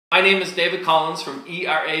My name is David Collins from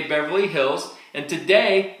ERA Beverly Hills, and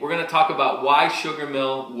today we're going to talk about why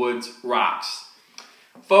Sugarmill Woods rocks.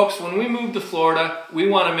 Folks, when we move to Florida, we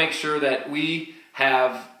want to make sure that we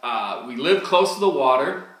live close to the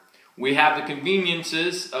water, we have the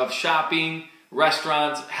conveniences of shopping,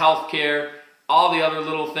 restaurants, healthcare, all the other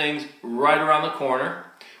little things right around the corner.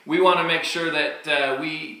 We want to make sure that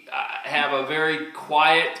we have a very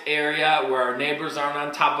quiet area where our neighbors aren't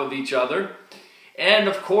on top of each other. And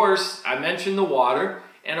of course, I mentioned the water,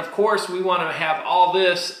 and of course we want to have all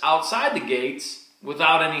this outside the gates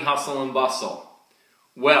without any hustle and bustle.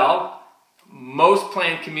 Well, most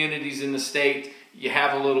planned communities in the state, you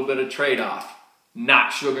have a little bit of trade-off.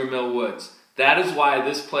 Not Sugarmill Woods. That is why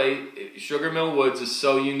this place, Sugarmill Woods, is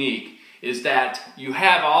so unique, is that you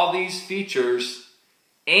have all these features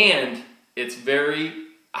and it's very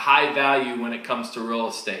high value when it comes to real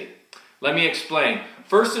estate. Let me explain.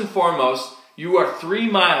 First and foremost, you are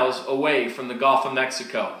 3 miles away from the Gulf of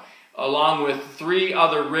Mexico, along with 3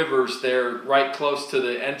 other rivers there right close to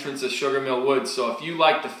the entrance of Sugarmill Woods. So if you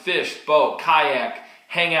like to fish, boat, kayak,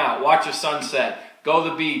 hang out, watch a sunset, go to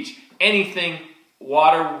the beach, anything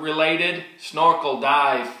water related, snorkel,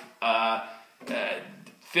 dive,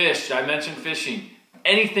 fish, I mentioned fishing,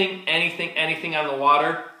 anything on the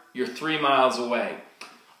water, you're 3 miles away.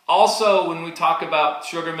 Also, when we talk about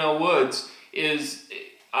Sugarmill Woods, is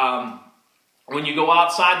when you go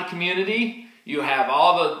outside the community, you have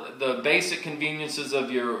all the basic conveniences of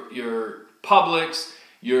your Publix,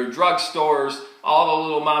 your drugstores, all the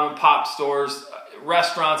little mom and pop stores,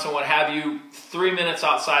 restaurants and what have you, 3 minutes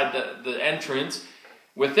outside the entrance.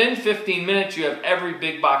 Within 15 minutes, you have every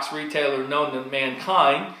big box retailer known to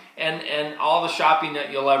mankind and all the shopping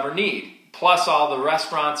that you'll ever need, plus all the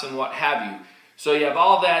restaurants and what have you. So you have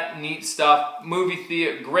all that neat stuff, movie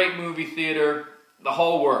theater, great movie theater, the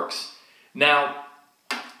whole works. Now,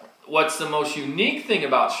 what's the most unique thing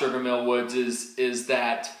about Sugarmill Woods is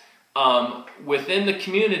that within the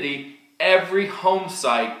community, every home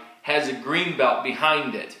site has a green belt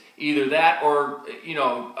behind it. Either that or,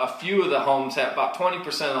 a few of the homes have, about 20%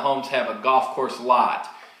 of the homes have a golf course lot.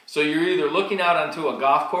 So you're either looking out onto a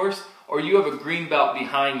golf course or you have a green belt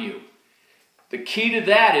behind you. The key to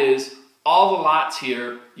that is all the lots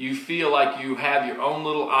here, you feel like you have your own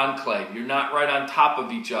little enclave. You're not right on top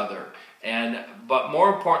of each other. But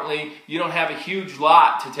more importantly, you don't have a huge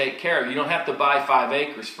lot to take care of. You don't have to buy 5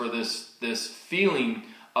 acres for this feeling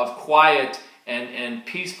of quiet and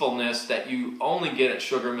peacefulness that you only get at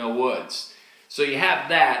Sugarmill Woods. So you have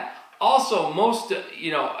that. Also,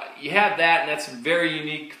 you have that, and that's a very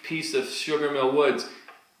unique piece of Sugarmill Woods.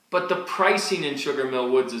 But the pricing in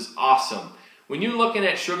Sugarmill Woods is awesome. When you're looking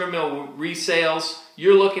at Sugarmill resales,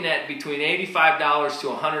 you're looking at between $85 to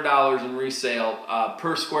 $100 in resale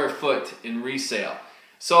per square foot in resale.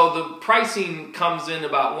 So the pricing comes in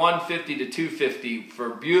about $150 to $250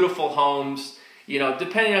 for beautiful homes,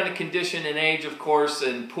 depending on the condition and age, of course,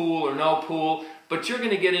 and pool or no pool. But you're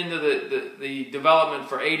going to get into the development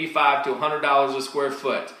for $85 to $100 a square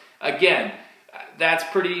foot. Again, that's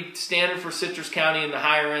pretty standard for Citrus County and the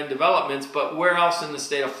higher end developments, but where else in the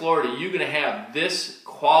state of Florida you're going to have this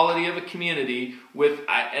quality of a community with,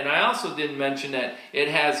 and I also didn't mention that it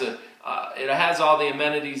has all the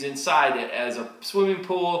amenities inside it as a swimming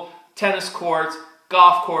pool, tennis courts,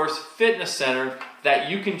 golf course, fitness center that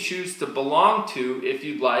you can choose to belong to if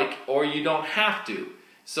you'd like, or you don't have to.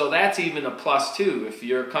 So that's even a plus too. If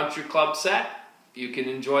you're a country club set, you can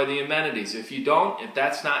enjoy the amenities. If you don't, if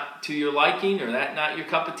that's not to your liking or that's not your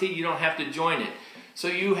cup of tea, you don't have to join it. So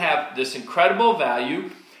you have this incredible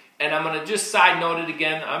value. And I'm going to just side note it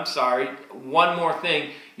again. I'm sorry. One more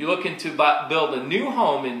thing. You're looking to build a new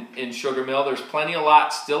home in Sugarmill. There's plenty of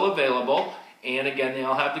lots still available. And again, they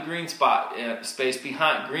all have the green space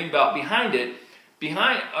behind, green belt behind it.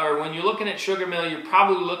 When you're looking at Sugarmill, you're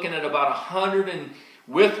probably looking at about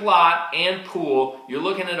with lot and pool, you're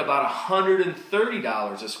looking at about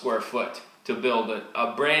 $130 a square foot to build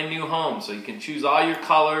a brand new home. So you can choose all your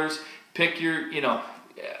colors, pick your,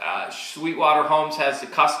 Sweetwater Homes has the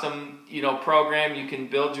custom, program. You can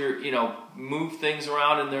build your, move things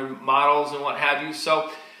around in their models and what have you. So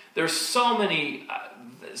there's so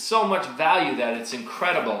much value that it's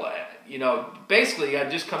incredible. Basically I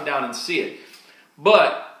just come down and see it.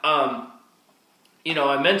 But,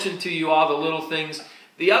 I mentioned to you all the little things.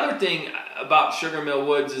 The other thing about Sugarmill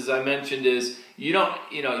Woods, as I mentioned, is you're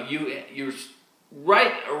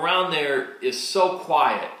right around there is so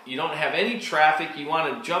quiet. You don't have any traffic. You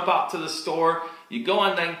want to jump out to the store. You go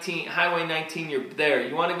on Highway 19, you're there.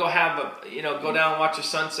 You want to go go down and watch a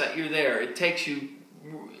sunset, you're there. It takes you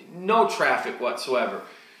no traffic whatsoever.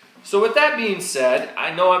 So with that being said,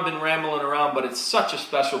 I know I've been rambling around, but it's such a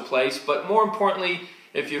special place. But more importantly,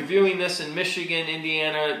 if you're viewing this in Michigan,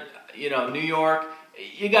 Indiana, New York,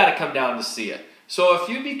 you got to come down to see it. So if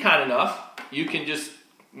you'd be kind enough, you can just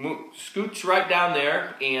scooch right down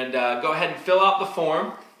there and go ahead and fill out the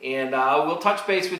form, and we'll touch base with you.